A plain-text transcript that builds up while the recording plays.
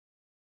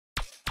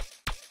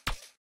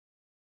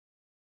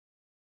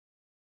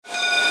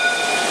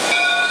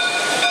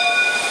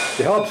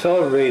To help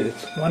celebrate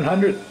its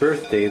 100th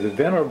birthday, the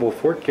venerable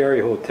Fort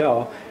Garry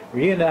Hotel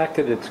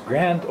reenacted its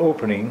grand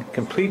opening,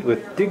 complete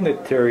with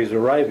dignitaries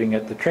arriving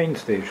at the train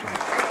station.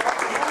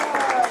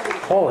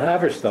 Paul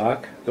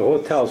Haverstock, the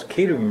hotel's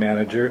catering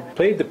manager,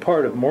 played the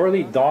part of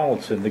Morley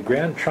Donaldson, the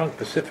Grand Trunk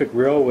Pacific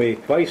Railway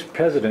vice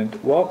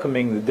president,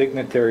 welcoming the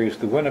dignitaries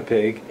to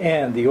Winnipeg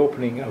and the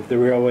opening of the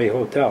Railway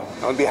Hotel.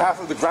 On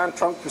behalf of the Grand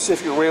Trunk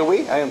Pacific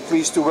Railway, I am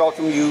pleased to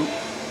welcome you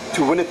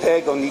to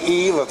Winnipeg on the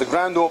eve of the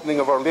grand opening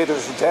of our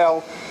latest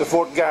hotel, the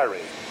Fort Garry.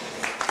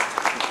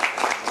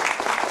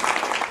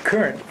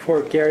 Current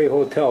Fort Garry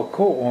Hotel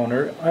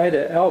co-owner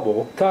Ida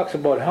Elbow talks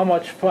about how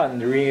much fun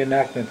the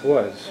reenactment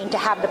was. To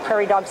have the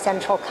Prairie Dog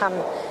Central come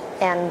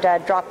and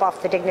drop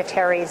off the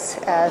dignitaries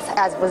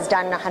as was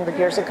done 100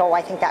 years ago,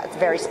 I think that's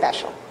very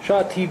special.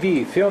 Shaw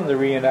TV filmed the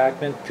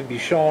reenactment to be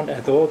shown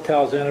at the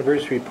hotel's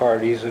anniversary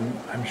parties, and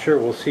I'm sure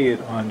we'll see it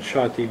on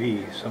Shaw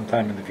TV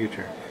sometime in the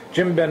future.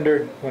 Jim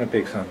Bender,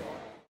 Winnipeg Sun.